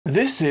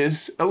This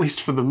is, at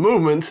least for the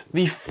moment,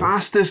 the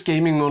fastest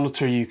gaming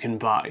monitor you can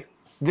buy.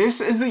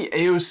 This is the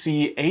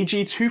AOC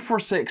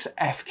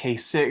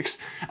AG246FK6,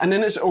 and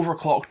in its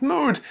overclocked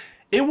mode,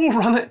 it will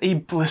run at a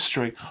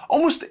blistering,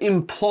 almost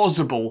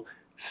implausible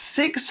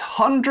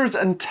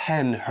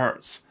 610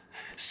 hertz.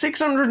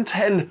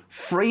 610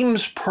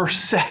 frames per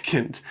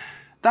second.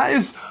 That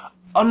is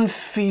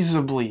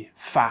unfeasibly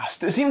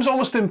fast. It seems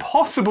almost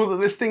impossible that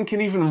this thing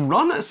can even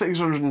run at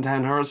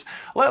 610 hertz,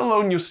 let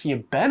alone you'll see a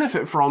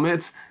benefit from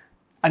it,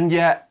 and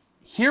yet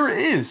here it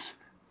is,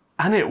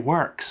 and it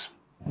works.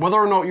 Whether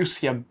or not you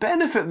see a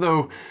benefit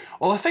though,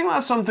 well, I think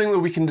that's something that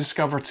we can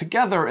discover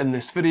together in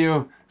this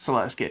video, so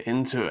let's get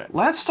into it.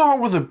 Let's start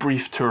with a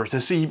brief tour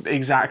to see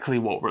exactly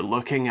what we're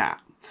looking at.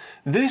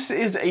 This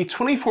is a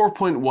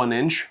 24.1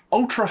 inch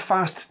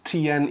ultra-fast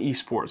TN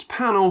esports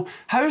panel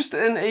housed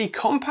in a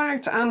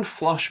compact and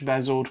flush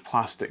bezeled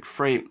plastic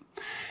frame.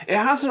 It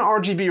has an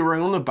RGB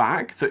ring on the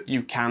back that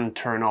you can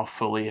turn off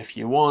fully if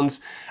you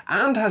want,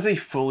 and has a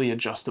fully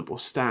adjustable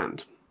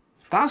stand.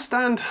 That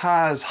stand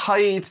has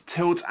height,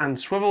 tilt and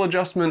swivel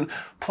adjustment,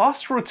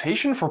 plus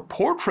rotation for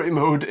portrait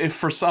mode if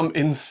for some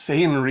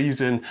insane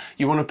reason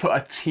you want to put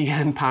a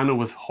TN panel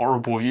with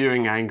horrible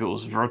viewing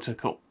angles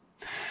vertical.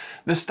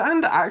 The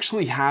stand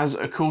actually has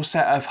a cool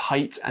set of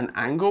height and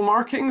angle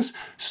markings,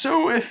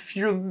 so if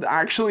you're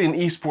actually an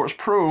esports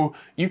pro,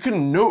 you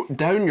can note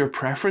down your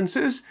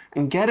preferences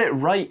and get it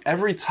right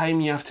every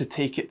time you have to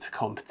take it to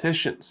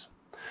competitions.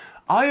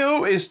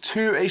 I/O is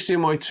two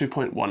HDMI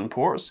 2.1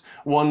 ports,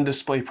 one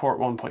DisplayPort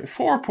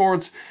 1.4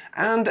 ports,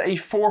 and a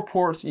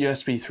 4-port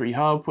USB 3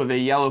 hub with a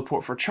yellow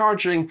port for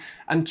charging,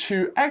 and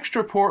two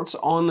extra ports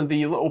on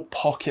the little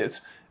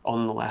pocket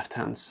on the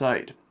left-hand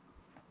side.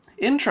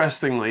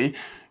 Interestingly,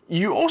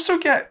 you also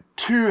get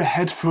two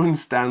headphone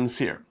stands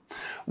here.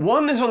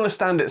 One is on the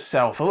stand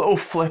itself, a little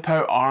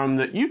flip-out arm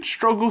that you'd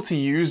struggle to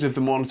use if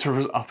the monitor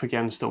was up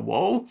against a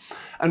wall,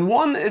 and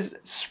one is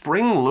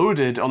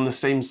spring-loaded on the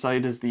same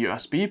side as the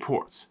USB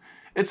ports.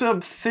 It's a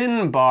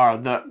thin bar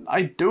that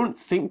I don't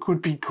think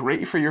would be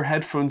great for your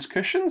headphones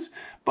cushions,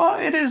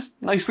 but it is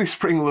nicely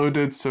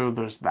spring-loaded, so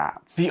there's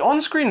that. The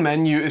on-screen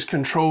menu is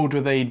controlled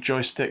with a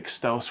joystick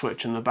style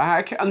switch in the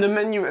back, and the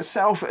menu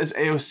itself is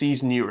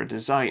AOC's newer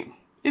design.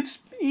 It's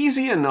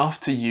easy enough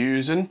to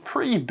use and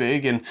pretty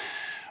big, and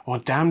well,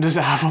 damn does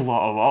it have a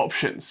lot of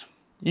options.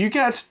 You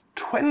get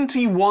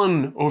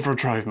 21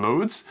 overdrive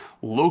modes,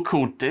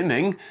 local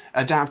dimming,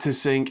 adaptive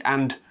sync,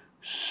 and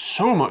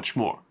so much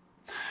more.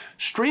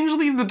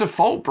 Strangely, the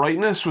default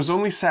brightness was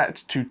only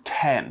set to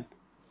 10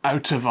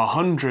 out of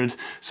 100,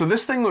 so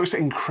this thing looks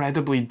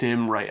incredibly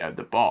dim right out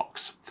the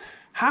box.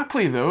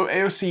 Happily though,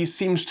 AOC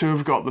seems to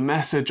have got the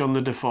message on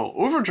the default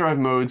overdrive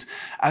modes,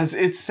 as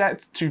it's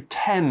set to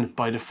 10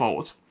 by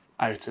default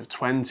out of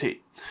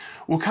 20.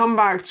 We'll come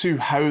back to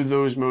how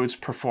those modes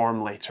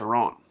perform later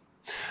on.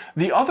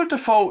 The other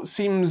default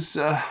seems,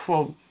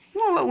 well,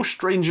 a little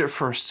strange at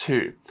first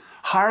too.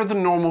 Higher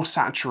than normal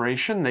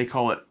saturation, they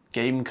call it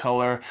game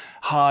color,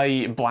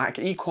 high black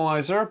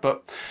equalizer,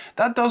 but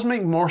that does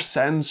make more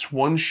sense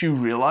once you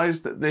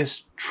realize that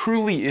this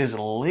truly is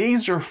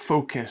laser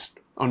focused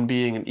on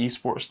being an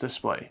esports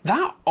display.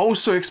 That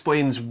also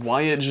explains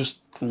why it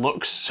just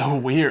looks so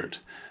weird.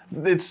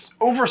 It's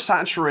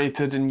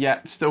oversaturated and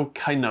yet still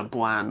kinda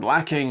bland,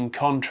 lacking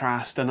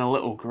contrast and a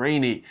little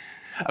grainy.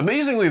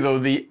 Amazingly though,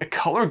 the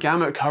color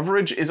gamut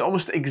coverage is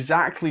almost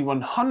exactly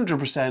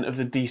 100% of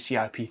the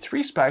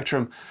DCI-P3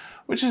 spectrum,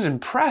 which is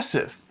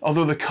impressive,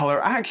 although the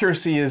color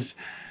accuracy is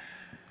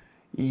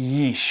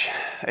yeesh.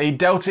 A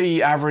delta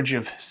E average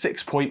of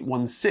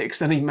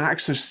 6.16 and a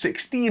max of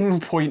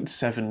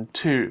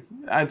 16.72.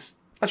 That's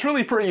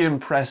really pretty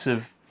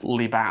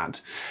impressively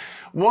bad.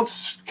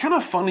 What's kind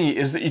of funny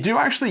is that you do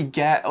actually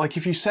get, like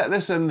if you set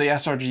this in the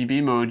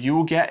sRGB mode, you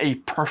will get a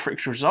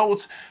perfect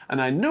result,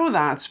 and I know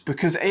that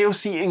because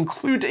AOC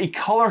include a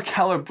color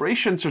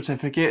calibration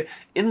certificate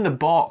in the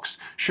box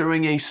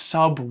showing a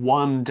sub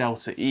 1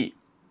 delta E.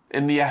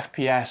 In the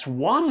FPS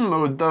 1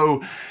 mode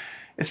though,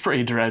 it's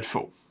pretty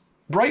dreadful.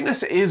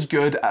 Brightness is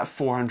good at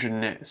 400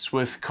 nits,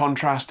 with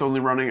contrast only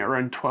running at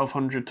around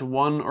 1200 to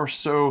 1 or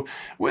so,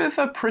 with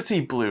a pretty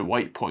blue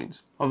white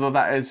point, although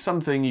that is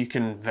something you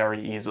can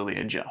very easily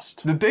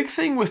adjust. The big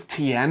thing with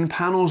TN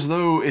panels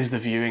though is the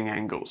viewing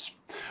angles.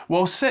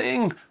 While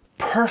sitting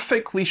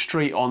perfectly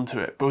straight onto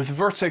it, both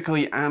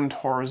vertically and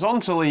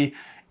horizontally,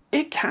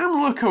 it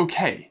can look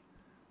okay.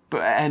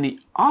 But at any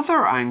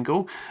other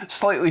angle,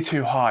 slightly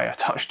too high, a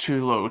touch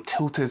too low,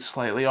 tilted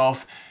slightly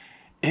off,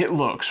 it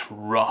looks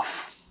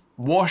rough.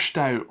 Washed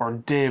out or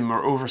dim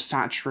or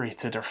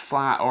oversaturated or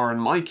flat, or in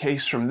my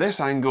case from this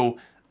angle,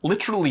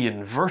 literally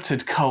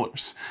inverted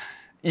colours.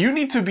 You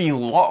need to be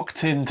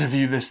locked in to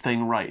view this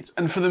thing right,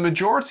 and for the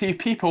majority of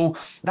people,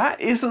 that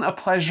isn't a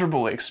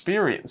pleasurable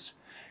experience.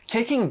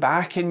 Kicking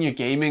back in your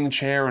gaming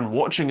chair and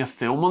watching a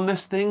film on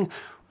this thing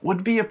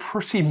would be a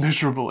pretty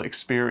miserable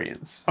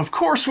experience. Of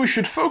course, we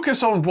should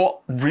focus on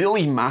what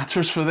really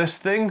matters for this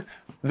thing,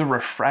 the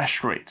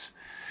refresh rate.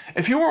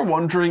 If you were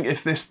wondering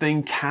if this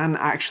thing can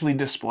actually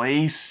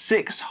display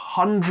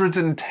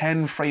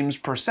 610 frames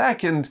per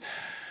second,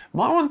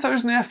 my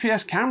 1000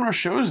 FPS camera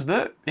shows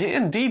that it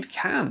indeed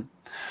can.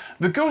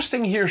 The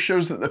ghosting here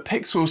shows that the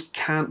pixels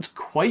can't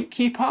quite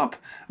keep up.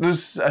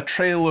 There's a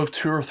trail of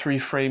 2 or 3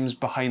 frames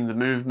behind the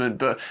movement,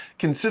 but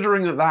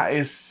considering that that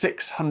is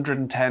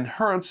 610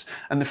 Hz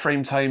and the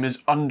frame time is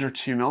under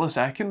 2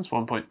 milliseconds,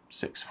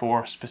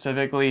 1.64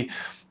 specifically,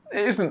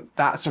 it isn't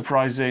that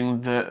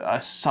surprising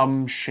that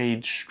some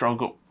shades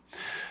struggle.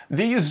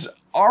 These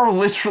are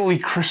literally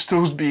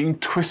crystals being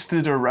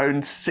twisted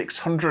around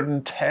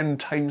 610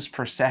 times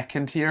per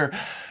second here,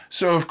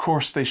 so of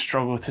course they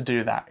struggle to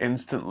do that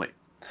instantly.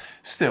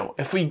 Still,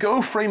 if we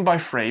go frame by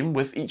frame,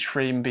 with each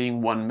frame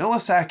being 1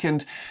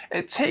 millisecond,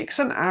 it takes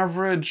an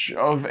average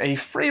of a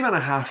frame and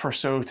a half or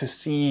so to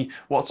see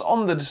what's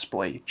on the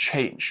display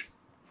change.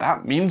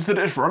 That means that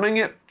it's running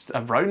at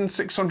around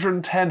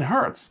 610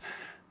 Hz.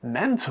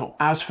 Mental.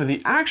 As for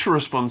the actual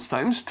response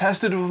times,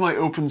 tested with my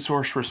open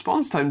source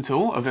response time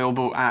tool,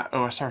 available at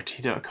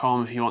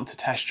osrt.com if you want to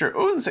test your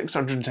own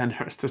 610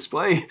 Hz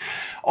display,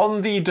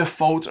 on the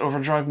default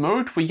overdrive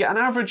mode, we get an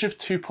average of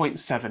 2.7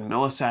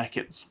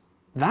 milliseconds.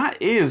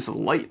 That is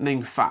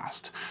lightning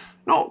fast.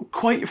 Not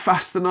quite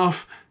fast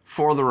enough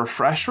for the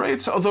refresh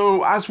rate,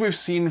 although as we've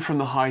seen from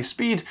the high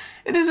speed,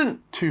 it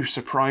isn't too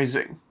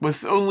surprising,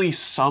 with only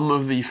some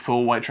of the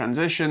full white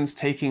transitions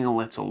taking a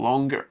little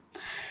longer.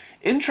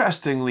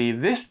 Interestingly,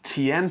 this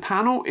TN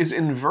panel is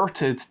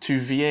inverted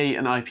to VA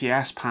and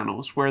IPS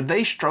panels, where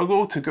they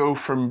struggle to go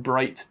from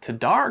bright to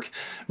dark,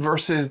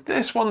 versus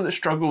this one that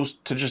struggles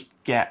to just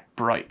get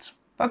bright.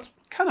 That's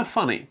kind of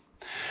funny.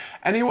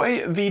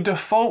 Anyway, the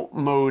default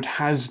mode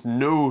has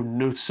no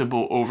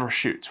noticeable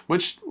overshoot,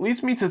 which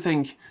leads me to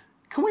think,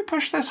 can we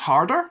push this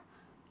harder?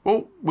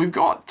 Well, we've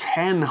got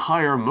 10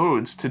 higher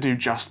modes to do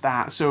just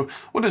that, so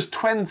what does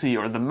 20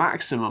 or the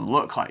maximum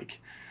look like?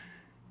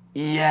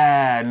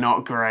 Yeah,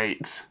 not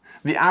great.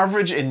 The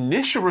average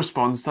initial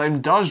response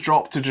time does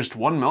drop to just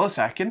 1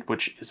 millisecond,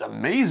 which is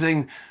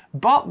amazing,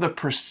 but the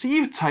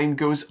perceived time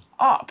goes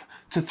up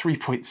to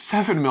 3.7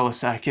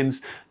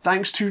 milliseconds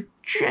thanks to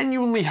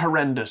genuinely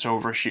horrendous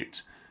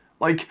overshoot.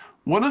 Like,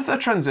 one of the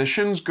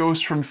transitions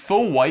goes from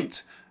full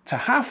white to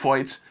half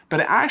white, but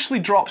it actually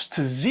drops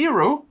to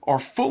 0 or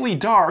fully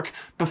dark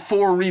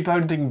before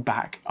rebounding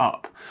back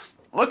up.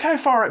 Look how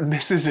far it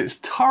misses its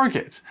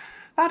target.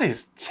 That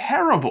is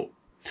terrible.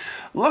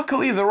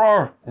 Luckily, there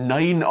are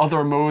 9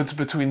 other modes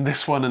between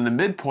this one and the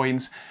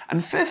midpoints,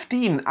 and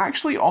 15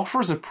 actually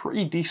offers a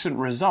pretty decent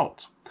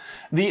result.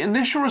 The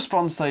initial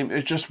response time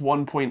is just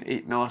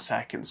 1.8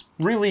 milliseconds,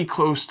 really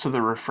close to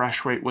the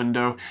refresh rate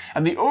window,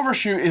 and the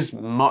overshoot is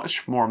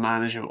much more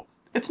manageable.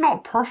 It's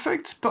not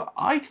perfect, but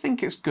I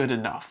think it's good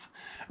enough.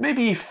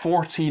 Maybe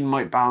 14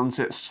 might balance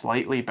it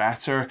slightly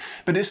better,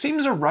 but it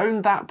seems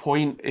around that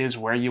point is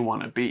where you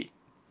want to be.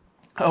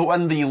 Oh,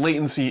 and the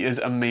latency is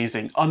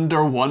amazing,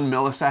 under 1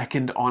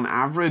 millisecond on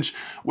average,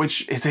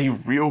 which is a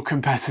real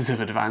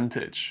competitive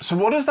advantage. So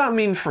what does that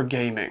mean for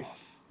gaming?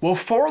 Well,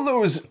 for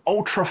those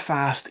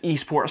ultra-fast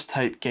esports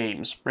type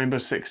games, Rainbow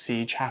Six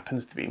Siege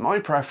happens to be my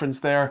preference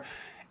there,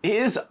 it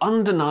is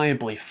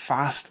undeniably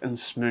fast and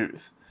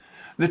smooth.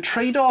 The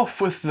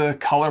trade-off with the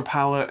color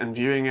palette and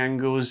viewing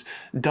angles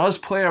does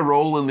play a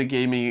role in the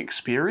gaming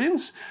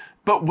experience,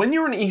 but when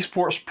you're an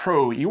esports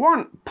pro, you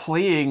aren't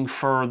playing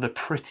for the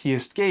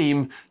prettiest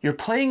game, you're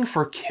playing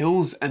for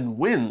kills and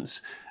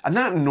wins, and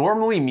that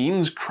normally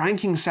means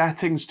cranking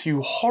settings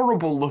to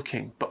horrible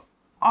looking, but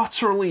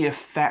utterly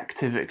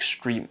effective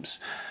extremes.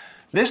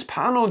 This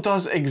panel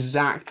does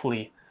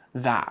exactly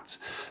that.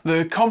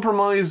 The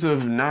compromise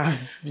of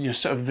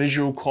sort of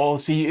visual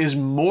quality is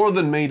more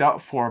than made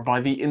up for by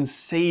the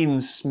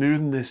insane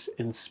smoothness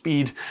in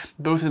speed,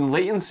 both in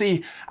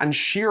latency and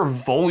sheer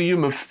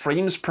volume of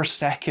frames per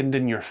second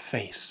in your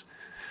face.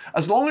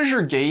 As long as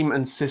your game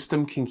and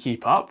system can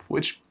keep up,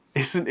 which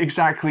isn't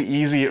exactly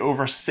easy at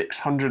over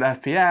 600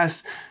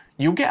 FPS,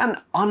 you'll get an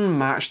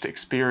unmatched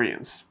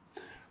experience.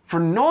 For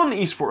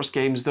non-esports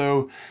games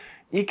though,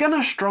 you're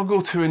gonna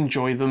struggle to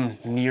enjoy them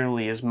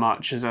nearly as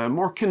much as a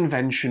more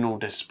conventional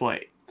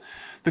display.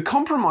 The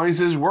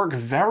compromises work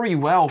very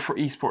well for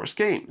esports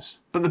games,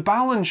 but the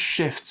balance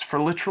shifts for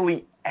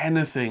literally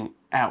anything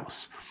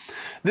else.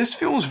 This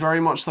feels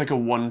very much like a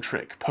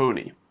one-trick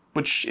pony,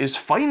 which is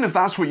fine if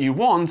that's what you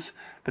want,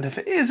 but if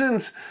it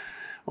isn't,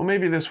 well,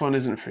 maybe this one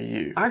isn't for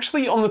you.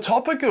 Actually, on the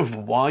topic of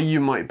why you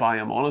might buy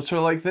a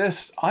monitor like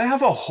this, I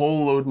have a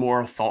whole load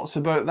more thoughts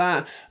about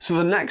that, so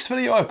the next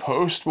video I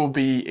post will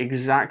be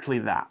exactly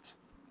that.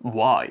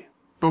 Why?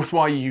 Both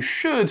why you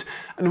should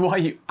and why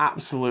you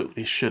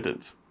absolutely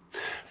shouldn't.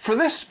 For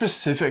this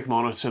specific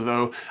monitor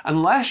though,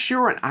 unless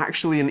you're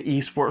actually an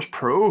esports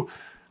pro,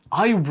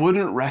 I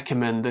wouldn't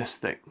recommend this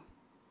thing.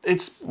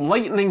 It's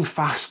lightning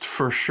fast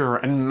for sure,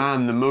 and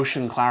man, the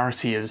motion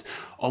clarity is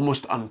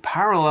almost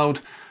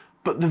unparalleled,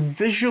 but the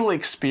visual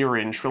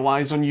experience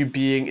relies on you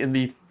being in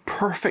the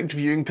perfect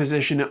viewing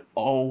position at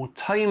all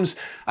times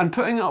and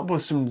putting up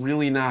with some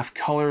really naff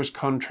colours,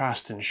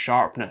 contrast and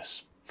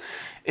sharpness.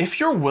 If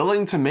you're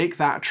willing to make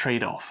that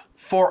trade-off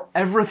for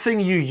everything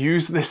you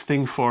use this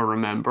thing for,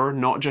 remember,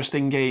 not just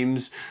in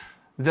games,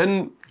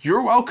 then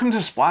you're welcome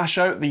to splash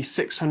out the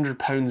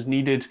 £600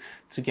 needed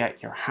to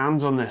get your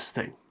hands on this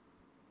thing.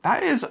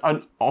 That is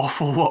an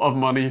awful lot of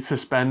money to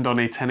spend on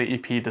a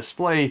 1080p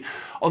display,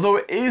 although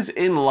it is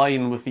in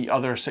line with the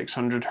other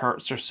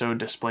 600Hz or so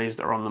displays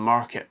that are on the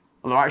market.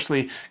 Although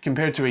actually,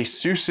 compared to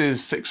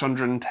ASUS's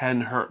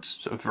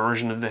 610Hz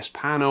version of this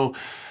panel,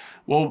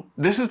 well,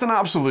 this is an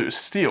absolute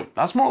steal.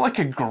 That's more like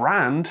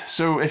 £1,000,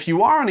 so if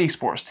you are an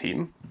esports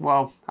team,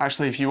 well,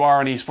 actually if you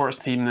are an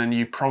esports team then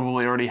you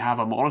probably already have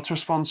a monitor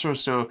sponsor,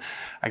 so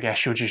I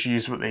guess you'll just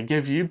use what they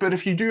give you, but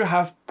if you do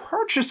have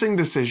purchasing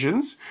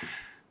decisions,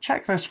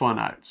 check this one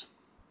out.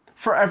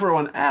 For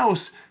everyone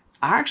else,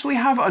 I actually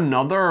have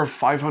another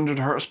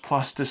 500Hz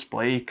plus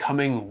display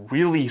coming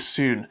really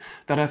soon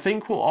that I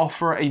think will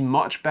offer a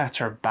much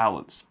better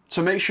balance.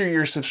 So make sure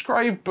you're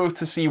subscribed both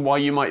to see why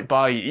you might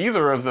buy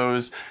either of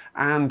those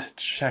and to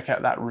check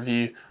out that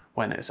review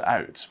when it's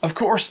out. Of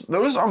course,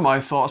 those are my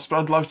thoughts, but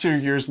I'd love to hear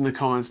yours in the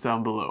comments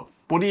down below.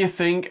 What do you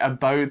think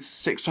about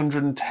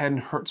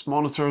 610Hz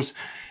monitors?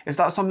 Is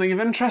that something of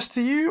interest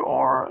to you,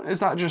 or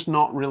is that just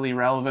not really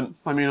relevant?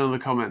 Let me know in the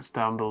comments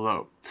down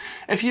below.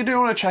 If you do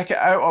want to check it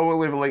out, I will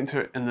leave a link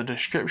to it in the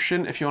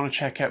description. If you want to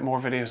check out more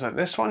videos like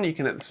this one, you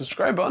can hit the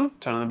subscribe button,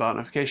 turn on the bell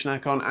notification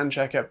icon, and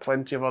check out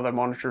plenty of other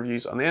monitor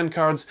reviews on the end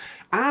cards.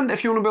 And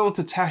if you want to be able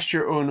to test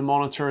your own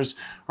monitors,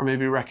 or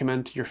maybe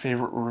recommend to your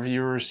favorite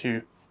reviewers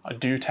who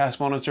do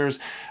test monitors,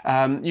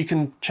 you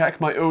can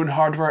check my own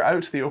hardware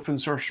out, the open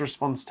source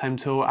response time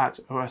tool at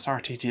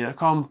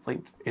osrtt.com,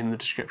 linked in the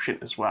description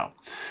as well.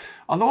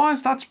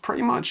 Otherwise, that's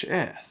pretty much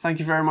it. Thank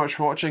you very much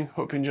for watching,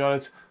 hope you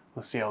enjoyed it.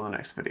 We'll see you on the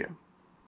next video.